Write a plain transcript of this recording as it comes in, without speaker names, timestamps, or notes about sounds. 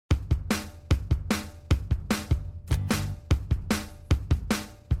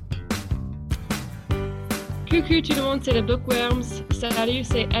Coucou tout le monde, c'est le Bookworms. Salut,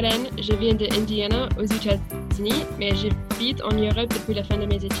 c'est Hélène. Je viens de Indiana, aux États-Unis, mais j'habite en Europe depuis la fin de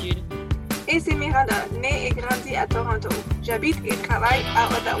mes études. Et c'est Miranda, née et grandie à Toronto. J'habite et travaille à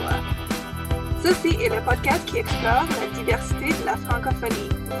Ottawa. Ceci est le podcast qui explore la diversité de la francophonie.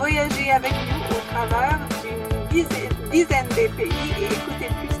 Voyagez avec nous au travers d'une dizaine de pays et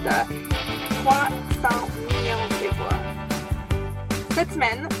écoutez plus de 300 millions de voix. Cette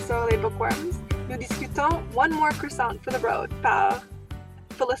semaine, sur les Bookworms, nous discutons One More Croissant for the Road par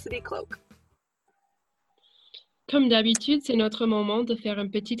Felicity Cloak. Comme d'habitude, c'est notre moment de faire un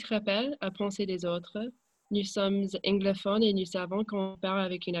petit rappel à penser des autres. Nous sommes anglophones et nous savons qu'on parle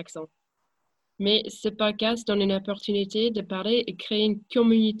avec un accent. Mais ce podcast donne une opportunité de parler et créer une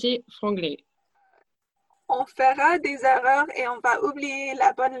communauté franglais. On fera des erreurs et on va oublier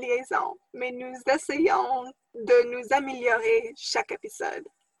la bonne liaison, mais nous essayons de nous améliorer chaque épisode.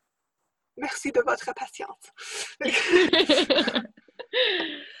 Merci de votre patience.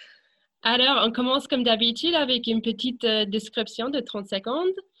 Alors, on commence comme d'habitude avec une petite description de 30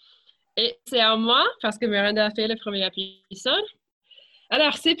 secondes. Et c'est à moi, parce que Miranda a fait le premier épisode.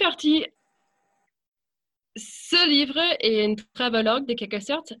 Alors, c'est parti. Ce livre est un travelogue de quelque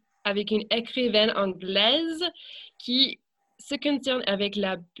sorte avec une écrivaine anglaise qui se concerne avec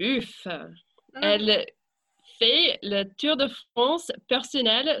la bouffe. Elle fait le tour de France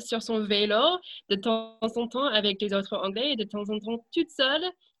personnel sur son vélo, de temps en temps avec des autres Anglais et de temps en temps toute seule.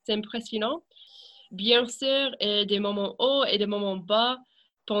 C'est impressionnant. Bien sûr, il y a des moments hauts et des moments bas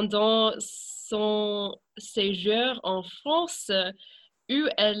pendant son séjour en France où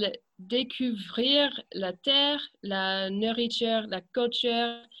elle découvrir la terre, la nourriture, la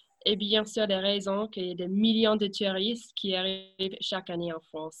culture et bien sûr les raisons qu'il y a des millions de touristes qui arrivent chaque année en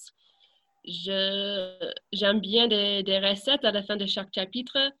France. J'aime bien des recettes à la fin de chaque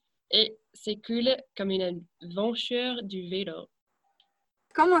chapitre et c'est cool comme une aventure du vélo.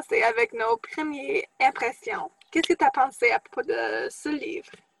 Commencer avec nos premières impressions. Qu'est-ce que tu as pensé à propos de ce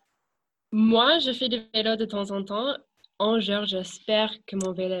livre? Moi, je fais du vélo de temps en temps. Un jour, j'espère que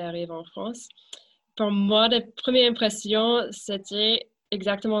mon vélo arrive en France. Pour moi, la première impression, c'était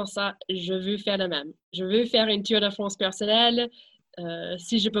exactement ça. Je veux faire le même. Je veux faire une tour de France personnelle.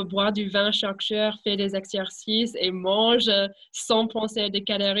 Si je peux boire du vin chaque jour, faire des exercices et manger sans penser à des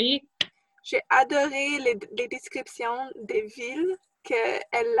calories. J'ai adoré les descriptions des villes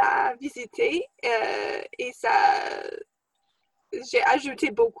qu'elle a visitées et ça, j'ai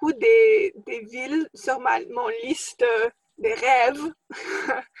ajouté beaucoup des villes sur mon liste des rêves.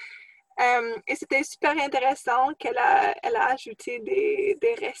 Et c'était super intéressant qu'elle a ajouté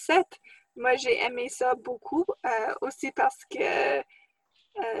des recettes. Moi, j'ai aimé ça beaucoup, aussi parce que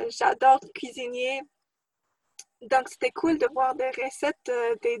j'adore cuisiner. Donc, c'était cool de voir des recettes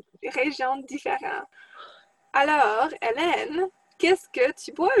des régions différentes. Alors, Hélène, qu'est-ce que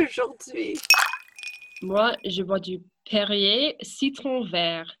tu bois aujourd'hui? Moi, je bois du Perrier citron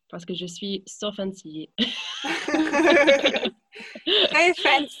vert parce que je suis so fancy. Très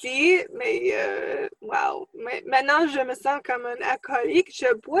fancy, mais wow. Mais maintenant, je me sens comme un alcoolique.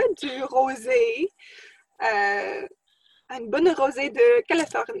 Je bois du rosé, une bonne rosée de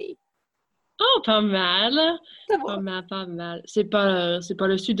Californie. Oh, pas mal. Ça va. Pas mal. C'est pas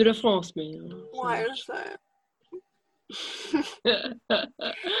le sud de la France, mais... Ouais, je sais.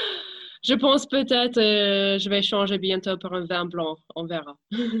 Je pense peut-être je vais changer bientôt pour un vin blanc. On verra.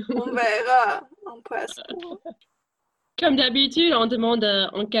 On verra. On passe. Comme d'habitude, on demande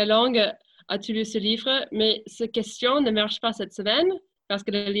en quelle langue as-tu lu ce livre, mais cette question ne marche pas cette semaine parce que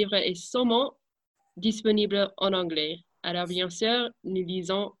le livre est seulement disponible en anglais. Alors bien sûr, nous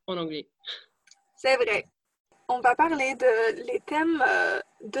lisons en anglais. C'est vrai. On va parler les thèmes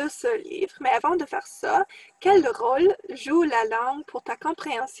de ce livre, mais avant de faire ça, quel rôle joue la langue pour ta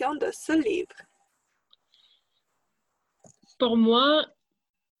compréhension de ce livre? Pour moi,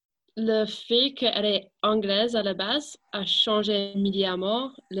 le fait qu'elle est anglaise à la base a changé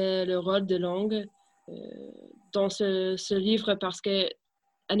immédiatement le rôle de langue dans ce livre parce qu'elle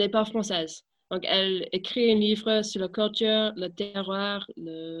n'est pas française. Donc, elle écrit un livre sur la culture, le terroir,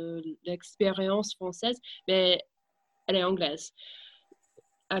 l'expérience française, mais elle est anglaise.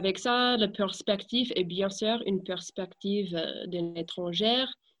 Avec ça, la perspective est bien sûr une perspective d'une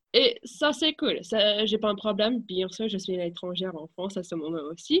étrangère. Et ça, c'est cool. J'ai pas un problème. Bien sûr, je suis une étrangère en France à ce moment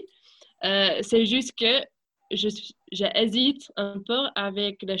aussi. C'est juste que j'hésite un peu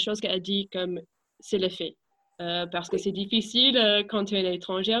avec les choses qu'elle dit comme c'est le fait. Parce que c'est difficile quand tu es une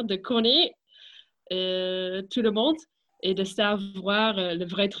étrangère de connaître tout le monde et de savoir la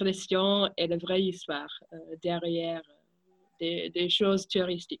vraie tradition et la vraie histoire derrière des choses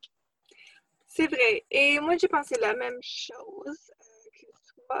touristiques. C'est vrai. Et moi, j'ai pensé la même chose que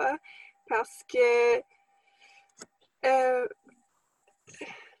toi parce que euh,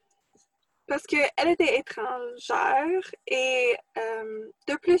 parce qu'elle était étrangère et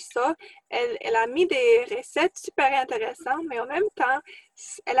de plus ça, elle a mis des recettes super intéressantes, mais en même temps,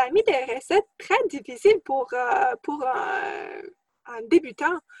 elle a mis des recettes très difficiles pour un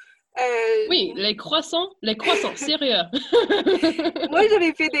débutant. Oui, les croissants, sérieux. Moi,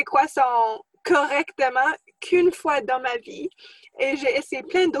 j'avais fait des croissants correctement qu'une fois dans ma vie et j'ai essayé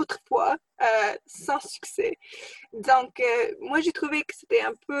plein d'autres fois sans succès. Donc, moi, j'ai trouvé que c'était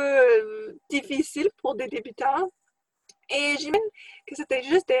un peu difficile pour des débutants et j'imagine que c'était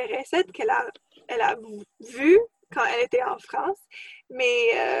juste des recettes elle a vues quand elle était en France.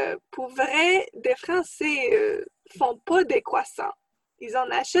 Mais pour vrai, des Français font pas des croissants. Ils en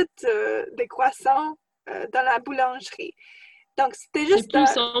achètent des croissants dans la boulangerie. Donc, c'était C'est juste plus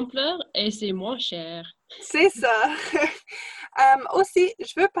simple et c'est moins cher. c'est ça. Aussi,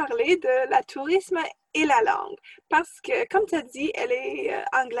 je veux parler de la tourisme et la langue parce que, comme tu as dit, elle est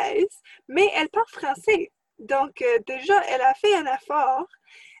anglaise, mais elle parle français. Donc, déjà, elle a fait un effort,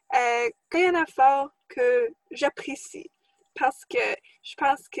 un effort que j'apprécie parce que je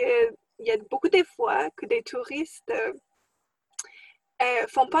pense qu'il y a beaucoup de fois que des touristes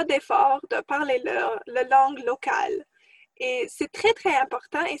font pas d'effort de parler leur langue locale. Et c'est très, très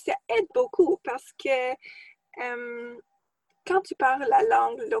important et ça aide beaucoup parce que quand tu parles la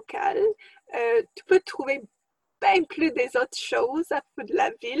langue locale, tu peux trouver bien plus des autres choses à propos de la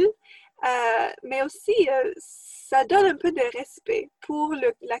ville, mais aussi ça donne un peu de respect pour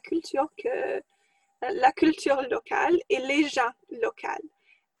la culture locale et les gens locaux.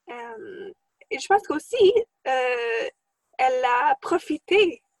 Et je pense qu'aussi, euh, elle a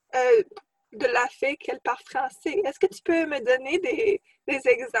profité de la fait qu'elle parle français. Est-ce que tu peux me donner des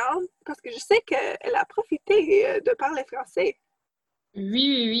exemples? Parce que je sais qu'elle a profité de parler français.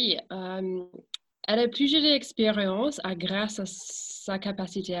 Oui. Elle a plusieurs expériences grâce à sa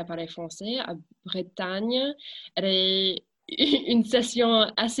capacité à parler français. À Bretagne, elle a une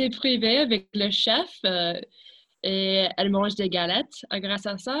session assez privée avec le chef et elle mange des galettes grâce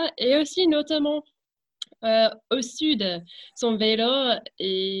à ça. Et aussi, notamment, au sud, son vélo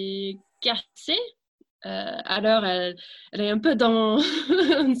est cassé. Alors, elle est un peu dans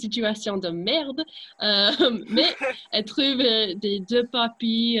une situation de merde, mais elle trouve des deux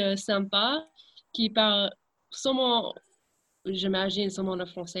papis sympas qui parlent sûrement, j'imagine, sûrement le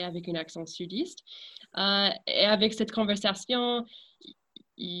français avec un accent sudiste. Et avec cette conversation,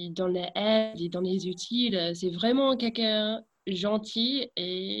 il donne les aides, il donne les utiles. C'est vraiment quelqu'un gentil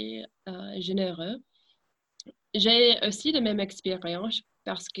et généreux. J'ai aussi la même expérience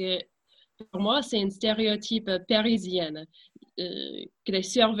parce que pour moi, c'est un stéréotype parisien. Que les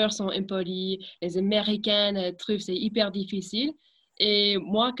serveurs sont impolis, les Américaines trouvent que c'est hyper difficile. Et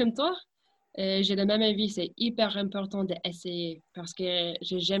moi, comme toi, j'ai le même avis, c'est hyper important d'essayer parce que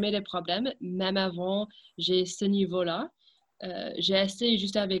j'ai jamais de problème, même avant, j'ai ce niveau-là. J'ai essayé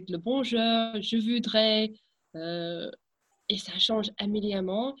juste avec le bonjour, je voudrais, euh, et ça change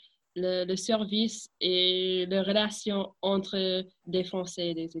immédiatement le service et les relations entre des Français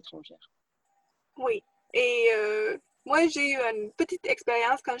et des étrangers. Oui. Et moi, j'ai eu une petite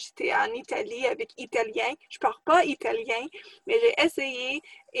expérience quand j'étais en Italie avec italien. Je parle pas italien, mais j'ai essayé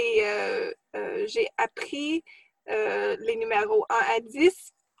et j'ai appris les numéros 1 à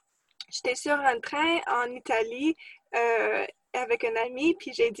 10. J'étais sur un train en Italie avec un ami,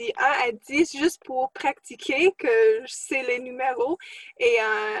 puis j'ai dit 1 à 10 juste pour pratiquer que je sais les numéros. Et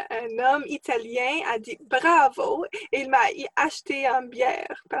un homme italien a dit bravo et il m'a acheté une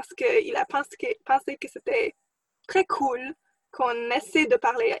bière parce qu'il a pensé que c'était très cool qu'on essaie de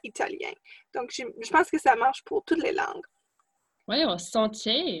parler italien. Donc, je pense que ça marche pour toutes les langues. Oui, on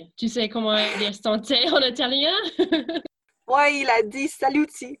santé. Tu sais comment dire santé en italien? Ouais, il a dit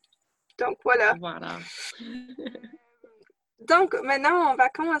saluti. Donc, voilà. Voilà. Donc, maintenant, on va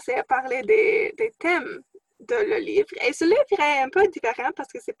commencer à parler des thèmes de le livre. Et ce livre est un peu différent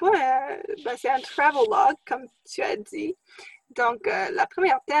parce que c'est pas c'est un travelogue, comme tu as dit. Donc, la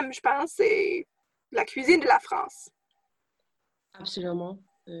première thème, je pense, c'est la cuisine de la France. Absolument.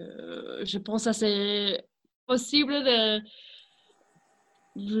 Je pense que c'est possible de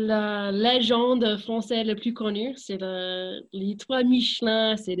la légende française la plus connue. C'est les trois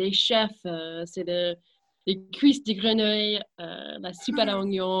Michelin, c'est les chefs, les cuisses de grenouille, la soupe à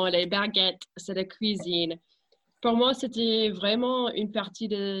l'oignon, les baguettes, c'est la cuisine. Pour moi, c'était vraiment une partie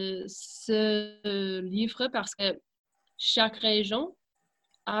de ce livre parce que chaque région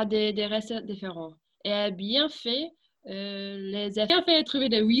a des recettes différentes. Et a bien fait, bien fait trouver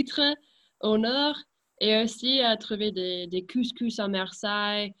des huîtres au nord et aussi à trouver des couscous à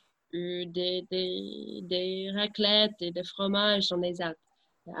Marseille, des raclettes et des fromages dans les Alpes.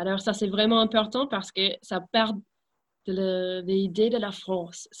 Alors ça, c'est vraiment important parce que ça perd l'idée de la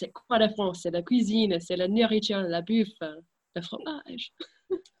France. C'est quoi la France? C'est la cuisine, c'est la nourriture, la bouffe, le fromage.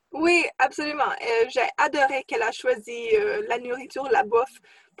 Oui, absolument. J'ai adoré qu'elle a choisi la nourriture, la bouffe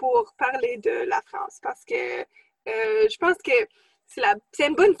pour parler de la France parce que je pense que c'est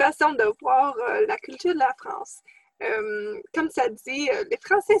une bonne façon de voir la culture de la France. Comme ça dit, les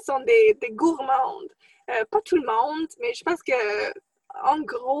Français sont des gourmands. Pas tout le monde, mais je pense que en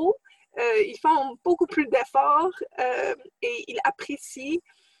gros, ils font beaucoup plus d'efforts et ils apprécient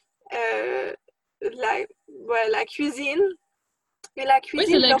euh, la, ouais, la cuisine et la Oui, c'est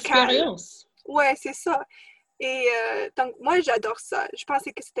cuisine locale. l'expérience. Ouais, c'est ça. Et donc, moi, j'adore ça. Je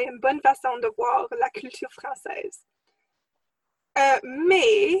pensais que c'était une bonne façon de voir la culture française.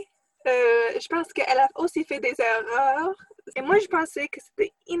 Mais je pense qu'elle a aussi fait des erreurs. Et moi, je pensais que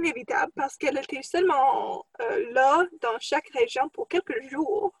c'était inévitable parce qu'elle était seulement là dans chaque région pour quelques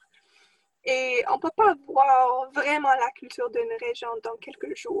jours. Et on ne peut pas voir vraiment la culture d'une région dans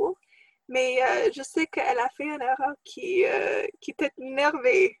quelques jours. Mais je sais qu'elle a fait une erreur qui t'a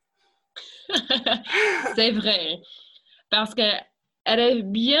énervée. C'est vrai. Parce qu'elle a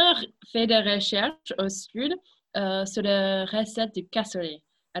bien fait des recherches au sud sur la recette du cassoulet.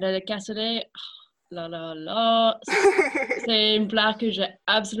 Alors, le cassoulet, oh, là, là, là, c'est une plat que j'ai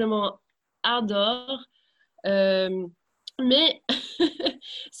absolument adore. Euh, mais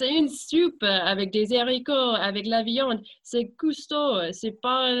c'est une soupe avec des haricots, avec la viande. C'est costaud, c'est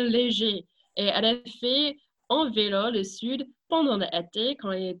pas léger. Et elle a fait en vélo le sud pendant l'été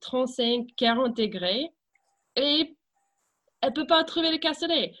quand il est 35-40 degrés. Et elle peut pas trouver le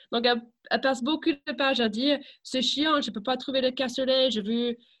cassoulet. Donc, elle passe beaucoup de pages à dire, c'est chiant, je peux pas trouver le cassoulet, je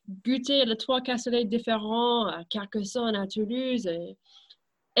veux goûter les 3 cassoulets différents à Carcassonne, à Toulouse. Et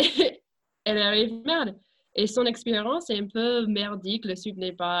elle arrive merde. Et son expérience est un peu merdique, le sud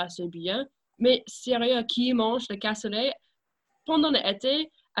n'est pas assez bien. Mais sérieux, qui mange le cassoulet pendant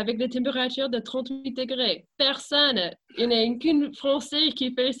l'été avec des températures de 38 degrés? Personne. Il n'y a qu'un Français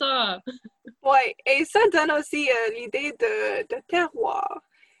qui fait ça. Oui, et ça donne aussi l'idée de terroir.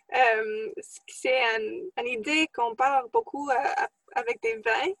 C'est une idée qu'on parle beaucoup avec des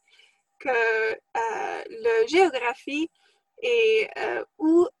vins, que la géographie et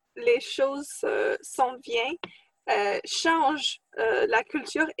où les choses s'en viennent change la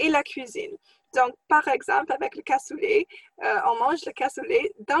culture et la cuisine. Donc, par exemple, avec le cassoulet, on mange le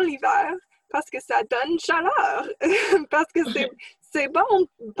cassoulet dans l'hiver parce que ça donne chaleur, parce que c'est bon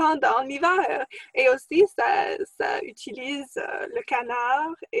pendant l'hiver. Et aussi, ça utilise le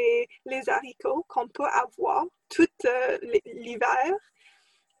canard et les haricots qu'on peut avoir tout l'hiver.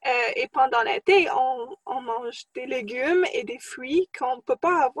 Et pendant l'été, on mange des légumes et des fruits qu'on ne peut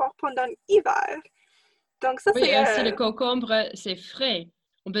pas avoir pendant l'hiver. Donc ça, Oui, c'est aussi le concombre, c'est frais.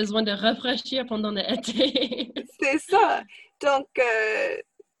 On a besoin de rafraîchir pendant l'été. c'est ça. Donc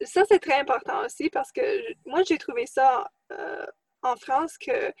ça, c'est très important aussi parce que moi, j'ai trouvé ça en France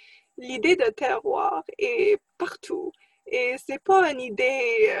que l'idée de terroir est partout. Et c'est pas une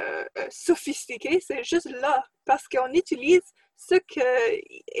idée sophistiquée, c'est juste là parce qu'on utilise ce qui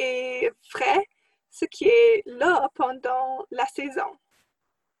est frais, ce qui est là pendant la saison.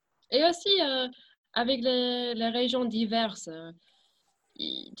 Et aussi, avec les régions diverses,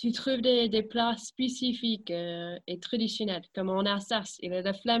 tu trouves des plats spécifiques et traditionnels, comme en Alsace, il y a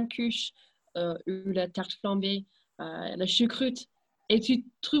la flamme cuche ou la tarte flambée, la choucroute. Et tu ne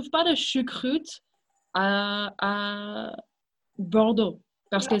trouves pas de choucroute à Bordeaux,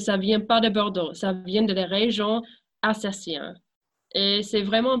 parce que Non? ça vient pas de Bordeaux, ça vient de la région alsacienne. Et c'est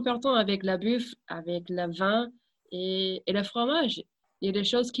vraiment important avec la bouffe, avec le vin et le fromage. Il y a des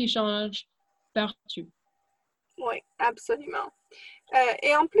choses qui changent partout. Oui, absolument.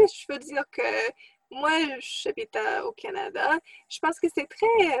 Et en plus, je veux dire que moi, j'habite au Canada. Je pense que c'est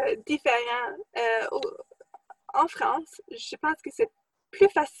très différent. En France, je pense que c'est plus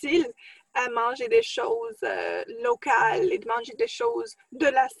facile à manger des choses locales et de manger des choses de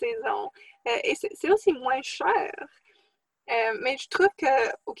la saison. Et c'est aussi moins cher. Mais je trouve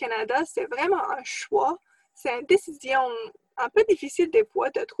qu'au Canada, c'est vraiment un choix. C'est une décision un peu difficile des fois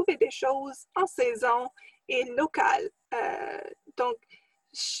de trouver des choses en saison et locales. Donc,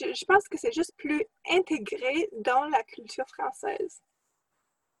 je pense que c'est juste plus intégré dans la culture française.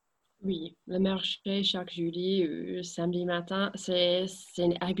 Oui, le marché chaque jeudi, samedi matin, c'est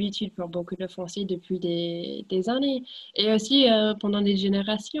une habitude pour beaucoup de Français depuis des années et aussi pendant des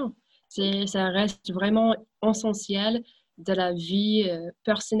générations. Ça reste vraiment essentiel de la vie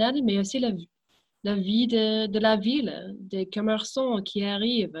personnelle, mais aussi la vie de la ville, des commerçants qui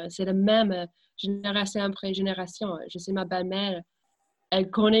arrivent. C'est la même génération après génération. Je sais, ma belle-mère, elle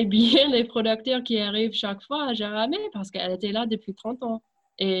connaît bien les producteurs qui arrivent chaque fois à Jérémie parce qu'elle était là depuis 30 ans.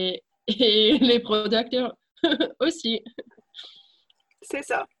 Et les producteurs aussi. C'est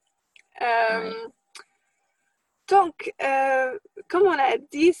ça. Ouais. Donc, comme on a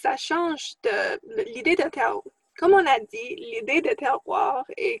dit, ça change l'idée de terroir. Comme on a dit, l'idée de terroir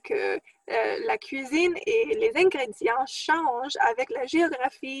est que la cuisine et les ingrédients changent avec la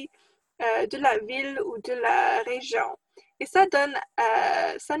géographie de la ville ou de la région. Et ça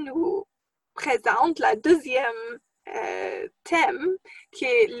nous présente la deuxième thème, qui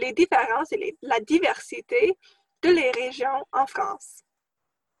est les différences et la diversité de les régions en France.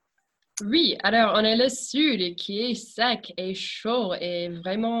 Oui, alors on a le sud qui est sec et chaud et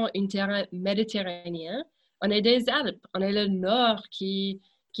vraiment un terrain méditerranéen. On a des Alpes, on a le nord qui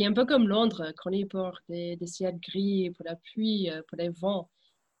est un peu comme Londres, connu pour des ciels gris, pour la pluie, pour les vents.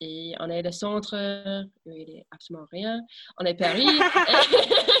 Et on a le centre, où il n'est absolument rien. On est Paris.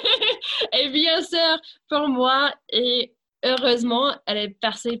 Et bien sûr, pour moi, et heureusement, elle est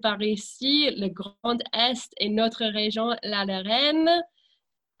passée par ici, le Grand Est et notre région, la Lorraine.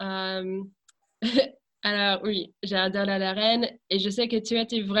 Euh, alors oui, j'adore la Lorraine et je sais que tu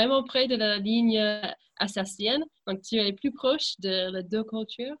étais vraiment près de la ligne alsacienne, donc tu es plus proche de les deux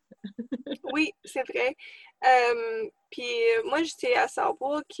cultures. Oui, c'est vrai. Puis moi, j'étais à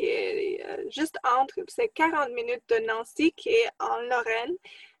Sarrebourg, qui est juste c'est 40 minutes de Nancy, qui est en Lorraine,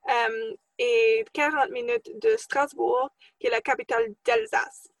 et 40 minutes de Strasbourg, qui est la capitale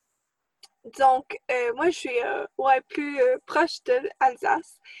d'Alsace. Donc, moi, je suis plus proche de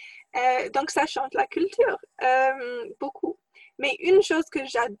l'Alsace. Donc, ça change la culture beaucoup. Mais une chose que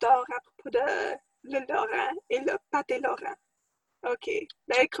j'adore à propos de le Lorrain est le pâté lorrain. OK.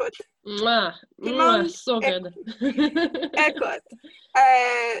 Ben écoute, Mouah, tout le mouah, monde, so good. écoute.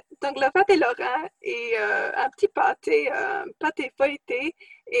 Donc, le pâté lorrain est un petit pâté feuilleté.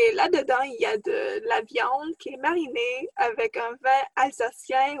 Et là-dedans, il y a de la viande qui est marinée avec un vin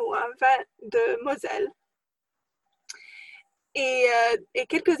alsacien ou un vin de Moselle. Et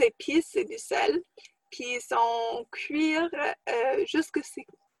quelques épices et du sel. Puis ils sont cuire jusqu'à ce que c'est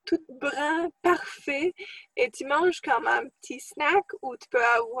tout brun, parfait. Et tu manges comme un petit snack ou tu peux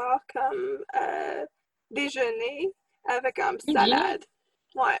avoir comme déjeuner avec une Oui. salade.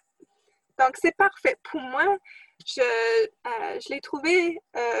 Ouais. Donc c'est parfait. Pour moi, je l'ai trouvé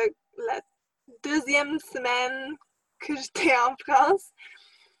la deuxième semaine que j'étais en France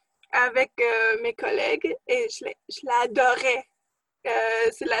avec mes collègues et je l'adorais.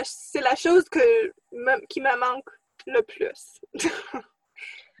 C'est la chose qui me manque le plus.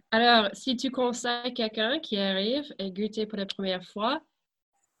 Alors, si tu conseilles quelqu'un qui arrive et goûter pour la première fois,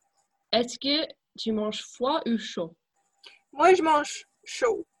 est-ce que tu manges froid ou chaud? Moi, je mange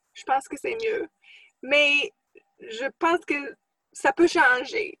chaud. Je pense que c'est mieux. Mais je pense que ça peut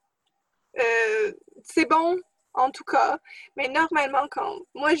changer. C'est bon, en tout cas. Mais normalement, quand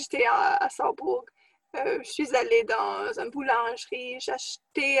moi j'étais à Sarrebourg, je suis allée dans une boulangerie, j'ai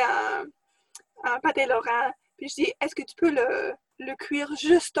acheté un pâté lorrain, puis je dis, est-ce que tu peux le cuire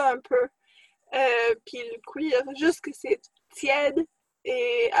juste un peu? Puis le cuire juste que c'est tiède,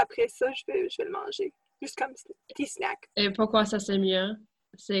 et après ça, je vais le manger. Juste comme petit snack. Et pourquoi ça c'est mieux?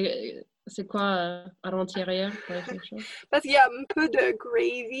 C'est quoi à l'intérieur pour les choses? Parce qu'il y a un peu de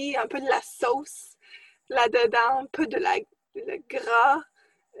gravy, un peu de la sauce là-dedans, un peu le gras,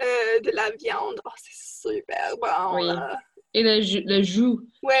 de la viande. Oh, c'est super bon, Oui. là. Et le jus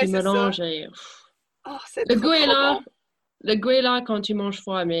Ouais, qui c'est ça. mélange. Et, Oh, c'est le trop, goût est trop là. bon. Le goût est là quand tu manges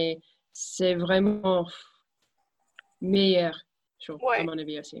froid, mais c'est vraiment meilleur chaud, à Ouais, mon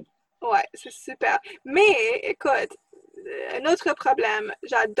avis aussi. ouais, c'est super. Mais, écoute, un autre problème.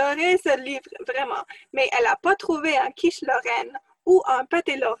 J'adorais ce livre, vraiment. Mais elle n'a pas trouvé un quiche Lorraine ou un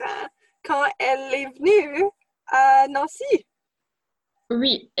pâté Lorrain quand elle est venue à Nancy.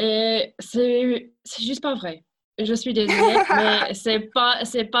 Oui, et c'est juste pas vrai. Je suis désolée, mais c'est pas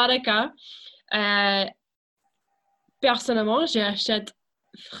le cas. Euh, Personnellement, j'achète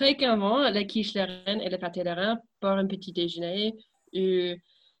fréquemment la quiche Lorraine et le pâté Lorrain pour un petit déjeuner ou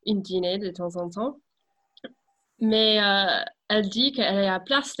une dîner de temps en temps. Mais elle dit qu'elle est à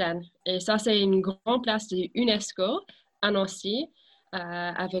Plastan. Et ça, c'est une grande place de l'UNESCO à Nancy,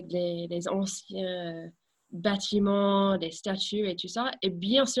 avec les anciens bâtiments, les statues et tout ça. Et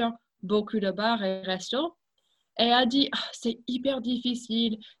bien sûr, beaucoup de bars et restos. Et elle a dit, ah, c'est hyper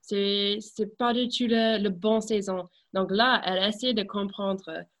difficile, c'est pas du tout le bon saison. Donc là, elle essaie de comprendre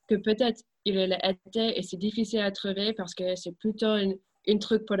que peut-être il l'était et c'est difficile à trouver parce que c'est plutôt une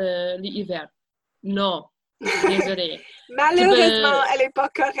truc pour l'hiver. Non, désolée. Malheureusement, elle n'est pas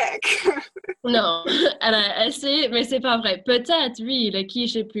correcte. Non, elle sait, mais c'est pas vrai. Peut-être, oui, le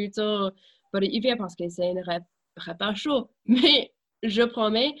quiche est plutôt pour l'hiver parce que c'est un repas chaud. Mais je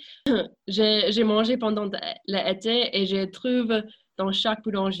promets, j'ai mangé pendant l'été et je trouve dans chaque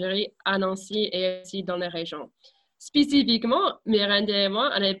boulangerie à Nancy et aussi dans les régions. Spécifiquement, Miranda et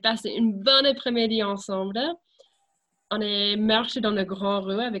moi, on a passé une bonne après-midi ensemble. On a marché dans le grand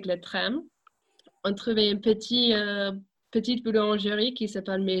rue avec le tram. On trouvait une petite boulangerie qui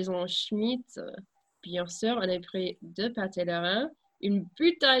s'appelle Maison Schmidt. Bien sûr, on a pris 2 pâtés lorrains, une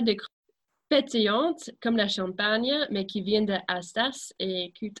bouteille de pétillante comme la champagne, mais qui vient d'Alsace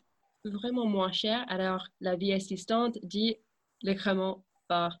et coûte vraiment moins cher. Alors, la vie assistante dit le crément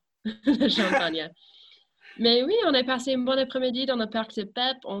par le champagne. Mais oui, on a passé une bonne après-midi dans le parc de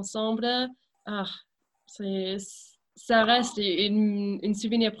Pep ensemble. Ah, ça reste une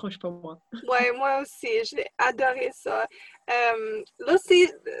souvenir proche pour moi. Ouais, moi aussi, j'ai adoré ça. Là aussi,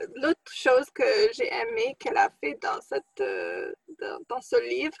 l'autre chose que j'ai aimé qu'elle a fait dans ce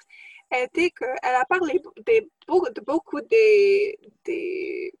livre était qu'elle a parlé de beaucoup des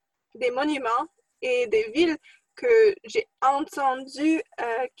monuments et des villes que j'ai entendues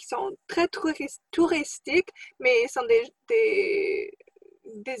qui sont très touristiques, mais sont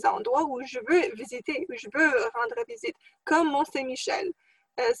des endroits où je veux visiter, où je veux rendre visite, comme Mont-Saint-Michel.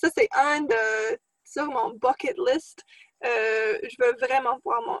 Ça, c'est sur mon bucket list. Je veux vraiment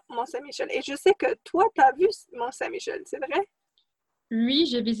voir Mont-Saint-Michel. Et je sais que toi, tu as vu Mont-Saint-Michel, c'est vrai? Oui,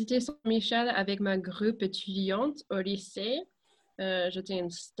 j'ai visité Saint-Michel avec ma groupe étudiante au lycée. J'étais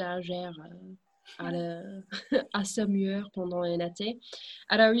une stagiaire à Saumur pendant un été.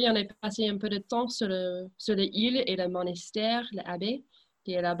 Alors oui, on a passé un peu de temps sur les îles et le monastère, l'abbé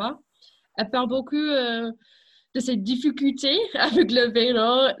qui est là-bas. Elle parle beaucoup de ses difficultés avec le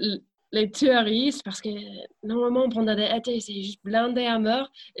vélo, les touristes, parce que normalement, pendant l'été, c'est juste blindé à mort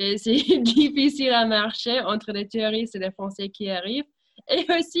et c'est difficile à marcher entre les touristes et les Français qui arrivent. Et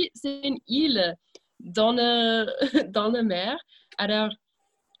aussi, c'est une île dans dans la mer. Alors,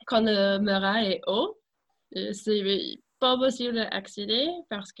 quand le marin est haut, c'est pas possible d'accéder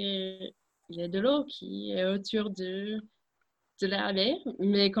parce qu'il y a de l'eau qui est autour de la baie.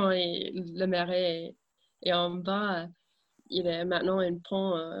 Mais quand le marais est en bas, il est maintenant un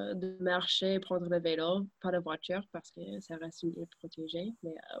pont de marcher, prendre le vélo, pas de voiture parce que ça reste une île protégée.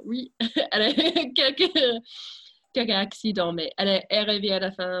 Mais oui, elle a quelques accidents, mais elle est arrivée à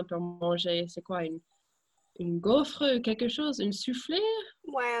la fin pour manger, c'est quoi, une gaufre, quelque chose, une soufflée?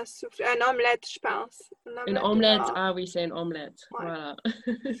 Ouais, un omelette, je pense. Un Une omelette de omelette, porc. ah oui, c'est une omelette, Ouais. voilà.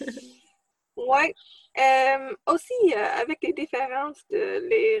 Ouais. Aussi, avec les différences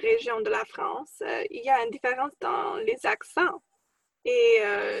les régions de la France, il y a une différence dans les accents. Et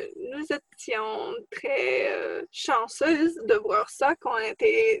nous étions très chanceuses de voir ça quand on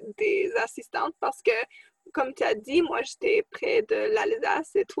était des assistantes parce que, comme tu as dit, moi j'étais près de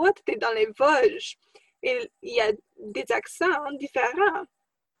l'Alsace et toi tu étais dans les Vosges. Et il y a des accents différents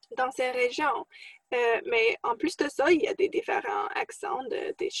dans ces régions. Mais en plus de ça, il y a des différents accents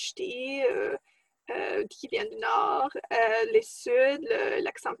des ch'tis qui viennent du nord, les suds,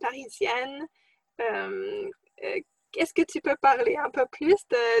 l'accent parisien. Euh, euh, Est-ce que tu peux parler un peu plus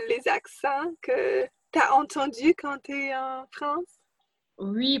de les accents que tu as entendus quand tu es en France?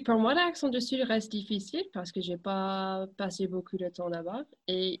 Oui, pour moi, l'accent du Sud reste difficile parce que j'ai pas passé beaucoup de temps là-bas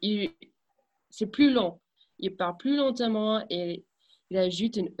et c'est plus long. Il parle plus lentement et il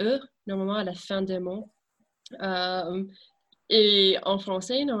ajoute une E normalement à la fin des mots. Euh, et en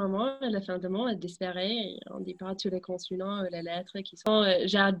français, normalement, à la fin des mots, elle disparaît et on dit pas tous les consonants ou les lettres qui sont.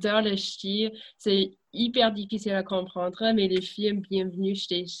 J'adore le ch'ti. C'est hyper difficile à comprendre, mais les films Bienvenue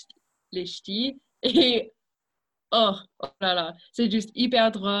chez les ch'tis. Et oh là là, c'est juste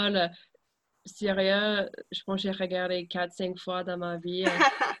hyper drôle. Sérieux, je pense que j'ai regardé 4 5 fois dans ma vie.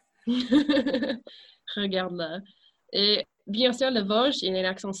 Regarde-la. Et bien sûr, le Vosges, il y a un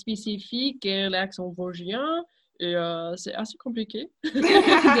accent spécifique, l'accent vosgien, et c'est assez compliqué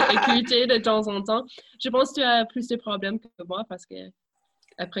d'écouter de temps en temps. Je pense que tu as plus de problèmes que moi parce que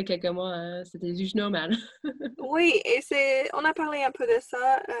après quelques mois, c'était juste normal. Oui, et on a parlé un peu de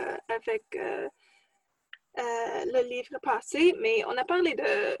ça avec le livre passé, mais on a parlé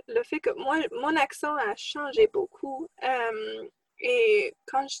de le fait que moi, mon accent a changé beaucoup. Et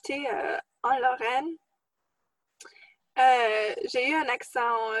quand j'étais en Lorraine, j'ai eu un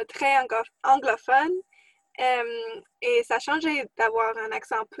accent très anglophone et ça a changé d'avoir un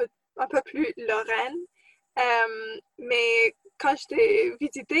accent un peu plus lorraine. Mais quand je t'ai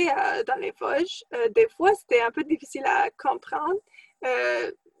visité dans les Vosges, des fois, c'était un peu difficile à comprendre.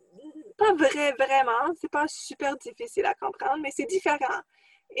 Euh, Pas vraiment, c'est pas super difficile à comprendre, mais c'est différent.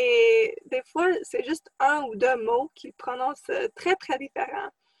 Et des fois, c'est juste un ou deux mots qu'ils prononcent très, très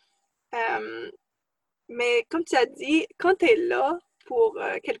différents. Euh, mais comme tu as dit, quand tu es là pour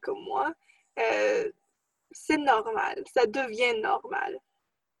quelques mois, euh, c'est normal, ça devient normal.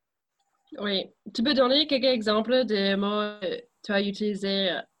 Oui. Tu peux donner quelques exemples de mots que tu as utilisés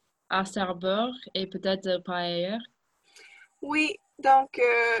à Starbucks et peut-être pas ailleurs? Oui, donc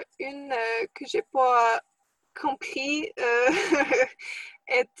une que j'ai pas compris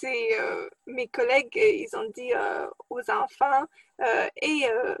était mes collègues, ils ont dit aux enfants et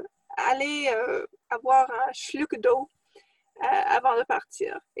allez avoir un schluck d'eau avant de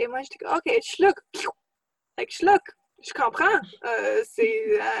partir. Et moi, j'étais comme, OK, schluck, like, schluck, je comprends.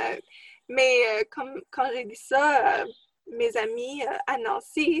 Mais quand j'ai dit ça, mes amis à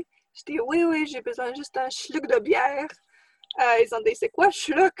Nancy, je dis, oui, oui, j'ai besoin juste d'un schluck de bière. Ils ont dit, c'est quoi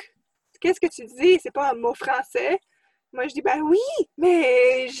schluck? Qu'est-ce que tu dis? C'est pas un mot français. Moi, je dis, ben oui,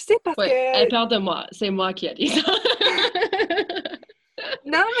 mais je sais parce Oui, que... elle parle de moi. C'est moi qui ai dit ça.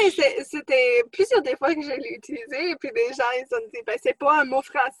 Non, mais c'était plusieurs des fois que je l'ai utilisé, et puis des gens, ils ont dit, ben c'est pas un mot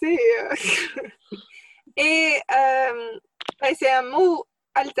français. Et ben, c'est un mot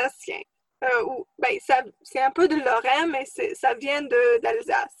alsacien. Ben, c'est un peu de Lorrain, mais ça vient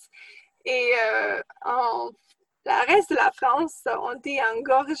d'Alsace. Et en la reste de la France, on dit un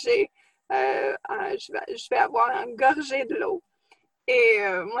gorgé. Je vais avoir un gorgé de l'eau. Et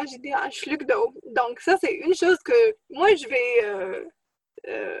moi, j'ai dit un schluck d'eau. Donc, ça, c'est une chose que moi, je vais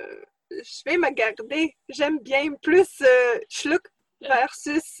me garder. J'aime bien plus schluck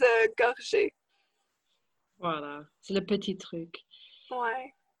versus gorgé. Voilà, c'est le petit truc.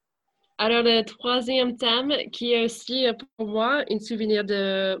 Ouais. Alors, le troisième thème, qui est aussi pour moi un souvenir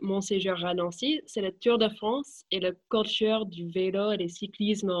de mon séjour à Nancy, c'est le Tour de France et la culture du vélo et du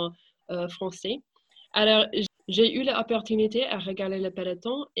cyclisme français. Alors, j'ai eu l'opportunité à regarder le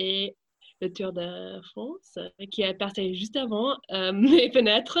peloton et le Tour de France qui est passé juste avant mes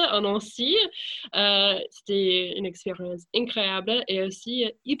fenêtres en Nancy. C'était une expérience incroyable et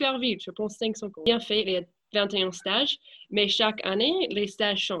aussi hyper vite. Je pense 500 bien fait les 21 stages, mais chaque année, les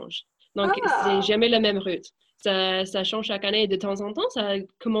stages changent. Donc, c'est Ah, jamais la même route. Ça change chaque année et de temps en temps. Ça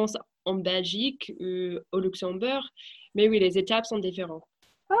commence en Belgique ou au Luxembourg. Mais oui, les étapes sont différentes.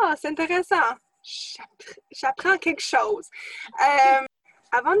 c'est intéressant. J'apprends quelque chose. Euh,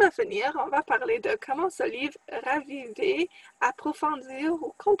 Avant de finir, on va parler de comment ce livre raviver, approfondir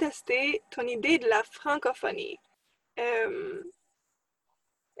ou contester ton idée de la francophonie. Euh,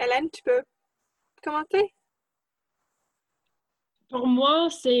 Hélène, tu peux commenter? Pour moi,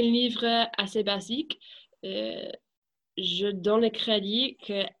 c'est un livre assez basique. Euh, je donne le crédit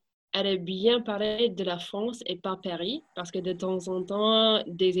qu'elle a bien parlé de la France et pas Paris, parce que de temps en temps,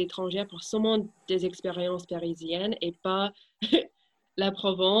 des étrangers pour seulement des expériences parisiennes et pas la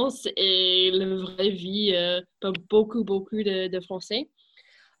Provence et la vraie vie pour beaucoup de Français.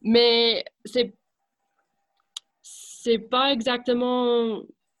 Mais c'est pas exactement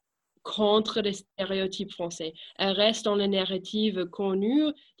contre les stéréotypes français. Elle reste dans la narrative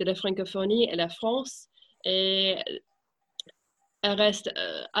connue de la francophonie et la France et elle reste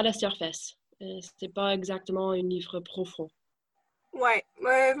à la surface. C'est pas exactement un livre profond. Ouais,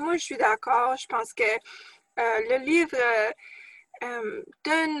 moi je suis d'accord. Je pense que le livre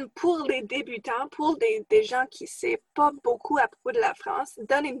donne pour les débutants, pour des gens qui ne savent pas beaucoup à propos de la France,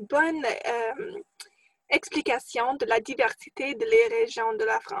 donne une bonne explication de la diversité des régions de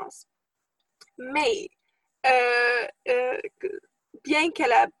la France. Mais euh, euh, bien qu'elle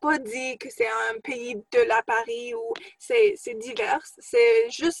n'a pas dit que c'est un pays de la Paris où c'est divers, c'est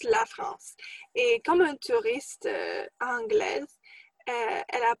juste la France. Et comme une touriste anglaise,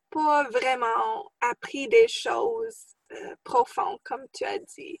 elle n'a pas vraiment appris des choses profondes, comme tu as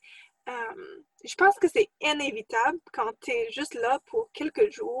dit. Je pense que c'est inévitable quand tu es juste là pour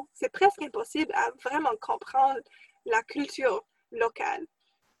quelques jours. C'est presque impossible à vraiment comprendre la culture locale.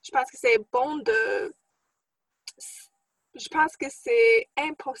 Je pense que c'est bon de je pense que c'est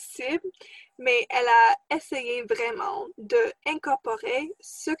impossible, mais elle a essayé vraiment d'incorporer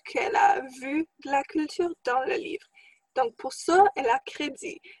ce qu'elle a vu de la culture dans le livre. Donc pour ça, elle a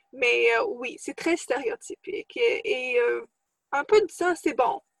crédit. Mais oui, c'est très stéréotypique. Un peu de ça, c'est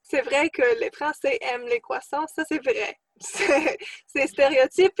bon. C'est vrai que les Français aiment les croissants, ça c'est vrai. C'est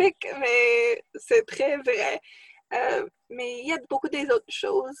stéréotypique, mais c'est très vrai. Mais il y a beaucoup des autres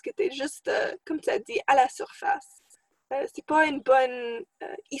choses qui étaient juste, comme tu as dit, à la surface. c'est pas une bonne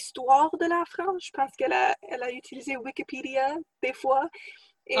histoire de la France. Je pense elle a utilisé Wikipédia des fois.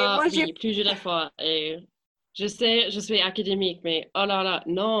 Et Ah moi, oui, plusieurs fois. Et je sais, je suis académique, mais oh là là,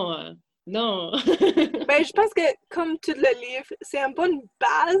 non, non. ben, je pense que comme tout le livre, c'est une bonne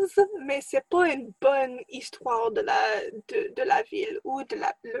base, mais c'est pas une bonne histoire de la ville ou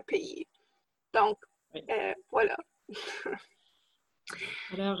le pays. Donc, Oui. voilà.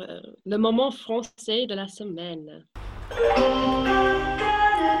 Alors, le moment français de la semaine.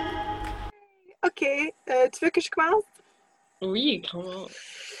 OK. Tu veux que je commence? Oui, comment?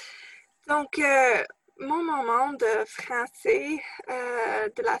 Donc, mon moment de français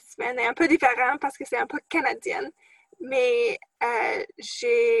de la semaine est un peu différent parce que c'est un peu canadienne. Mais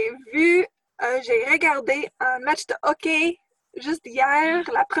j'ai regardé un match de hockey juste hier,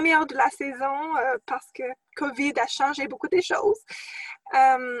 la première de la saison, parce que COVID a changé beaucoup des choses.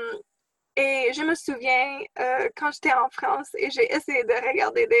 Euh, et je me souviens quand j'étais en France et j'ai essayé de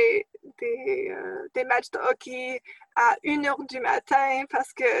regarder des matchs de hockey à 1 heure du matin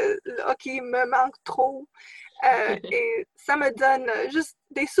parce que le hockey me manque trop. Et ça me donne juste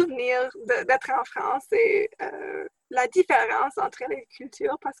des souvenirs d'être en France et la différence entre les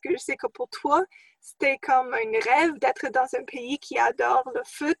cultures parce que je sais que pour toi, c'était comme un rêve d'être dans un pays qui adore le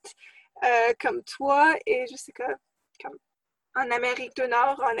foot comme toi et je sais que comme en Amérique du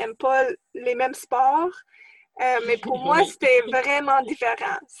Nord, on n'aime pas les mêmes sports. Mais pour moi, Oui. c'était vraiment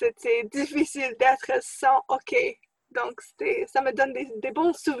différent. C'était difficile d'être sans hockey. Donc, ça me donne des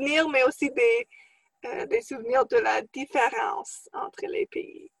bons souvenirs, mais aussi des souvenirs de la différence entre les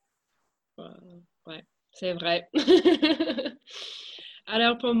pays. Ouais, c'est vrai.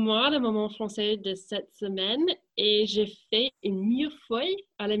 Alors pour moi, le moment français de cette semaine, et j'ai fait une millefeuille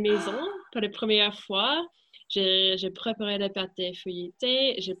à la maison pour la première fois. J'ai préparé la pâte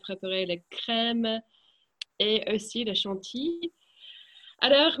feuilletée, j'ai préparé la crème et aussi le chantilly.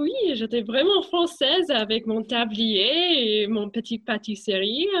 Alors oui, j'étais vraiment française avec mon tablier et mon petit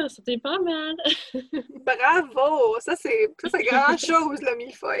pâtisserie. C'était pas mal. Bravo! Ça, c'est grand chose, le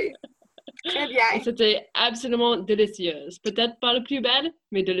millefeuille. Très Et bien. c'était absolument délicieuse. Peut-être pas la plus belle,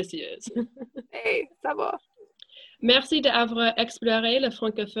 mais délicieuse. Hey, ça va. Merci d'avoir exploré la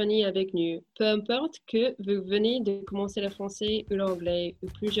francophonie avec nous. Peu importe que vous venez de commencer le français ou l'anglais ou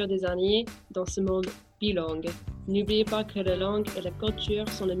plusieurs des années dans ce monde bilingue, n'oubliez pas que la langue et la culture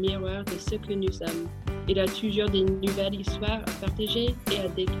sont le miroir de ce que nous sommes. Il y a toujours des nouvelles histoires à partager et à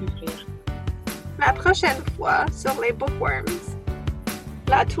découvrir. La prochaine fois, sur les bookworms,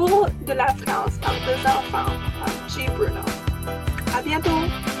 la tour de la France par deux enfants par J. Bruno. À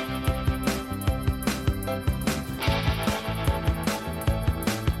bientôt!